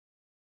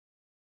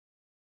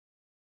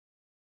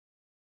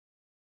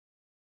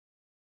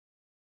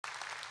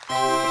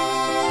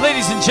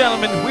Ladies and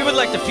gentlemen, we would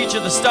like to feature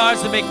the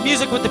stars that make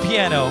music with the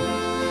piano.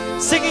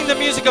 Singing the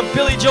music of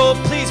Billy Joel,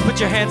 please put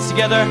your hands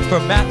together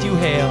for Matthew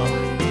Hale.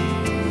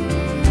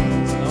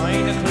 It's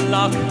 9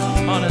 o'clock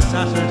on a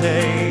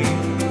Saturday.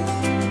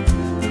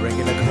 The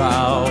regular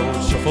crowd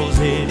shuffles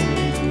in.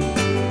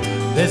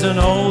 There's an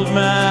old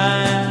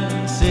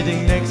man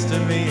sitting next to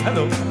me,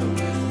 hello,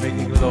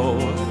 making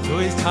love to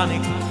his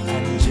tonic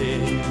and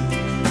gin.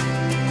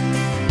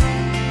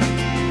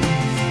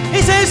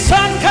 He says,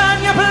 son,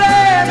 can you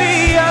play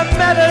me a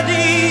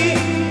melody?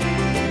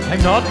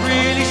 I'm not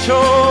really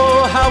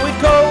sure how it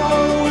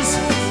goes,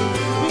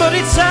 but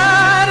it's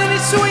sad and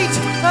it's sweet,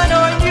 and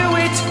I knew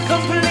it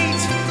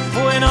complete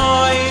when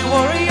I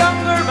wore a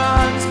younger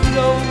man's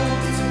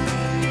clothes.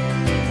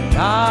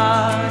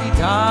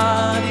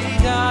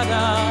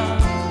 Da-dee-da-dee-da-da,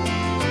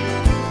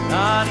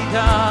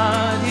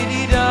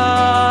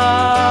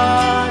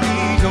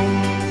 da-dee-da-dee-dee-da-dee-dum.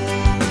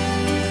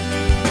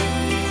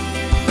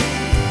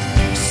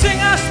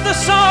 Sing us the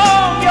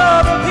song,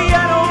 you're the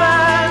piano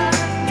man.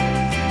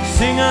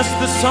 Sing us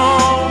the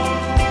song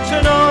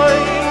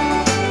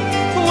tonight.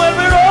 Well,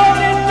 we're all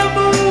in the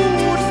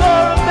mood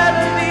for a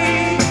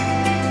melody,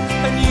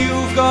 and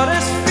you've got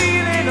us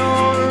feeling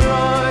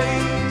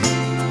alright.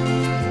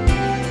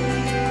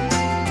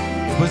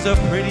 It was a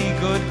pretty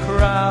good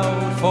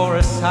crowd for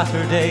a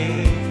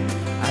Saturday,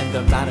 and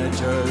the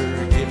manager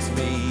gives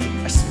me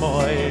a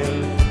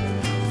smile,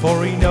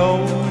 for he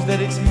knows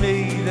that it's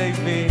me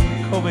they've been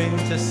coming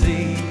to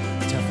see,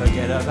 to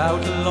forget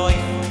about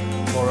life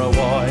for a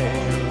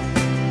while.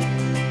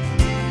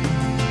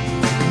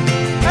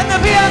 And the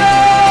piano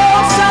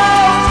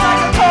sounds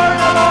like a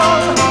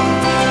carnival,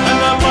 and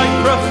the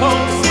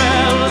microphone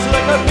smells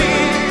like a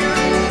beer,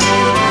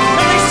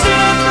 and they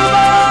sit at the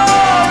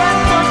bar and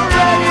put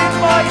bread in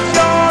my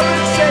jar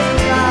and say,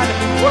 "Dad,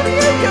 what are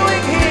you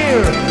doing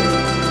here?"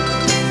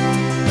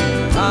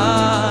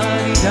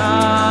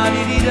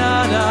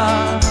 Da-dee-da-dee-dee-da-da,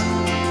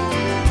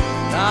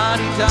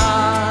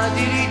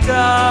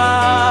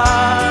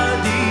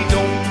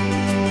 da-dee-da-dee-dee-da-dee-dum.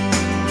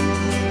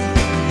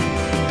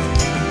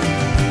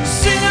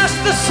 Sing us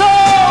the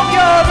song,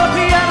 you're the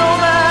piano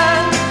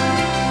man.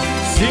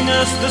 Sing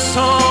us the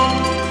song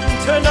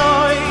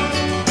tonight.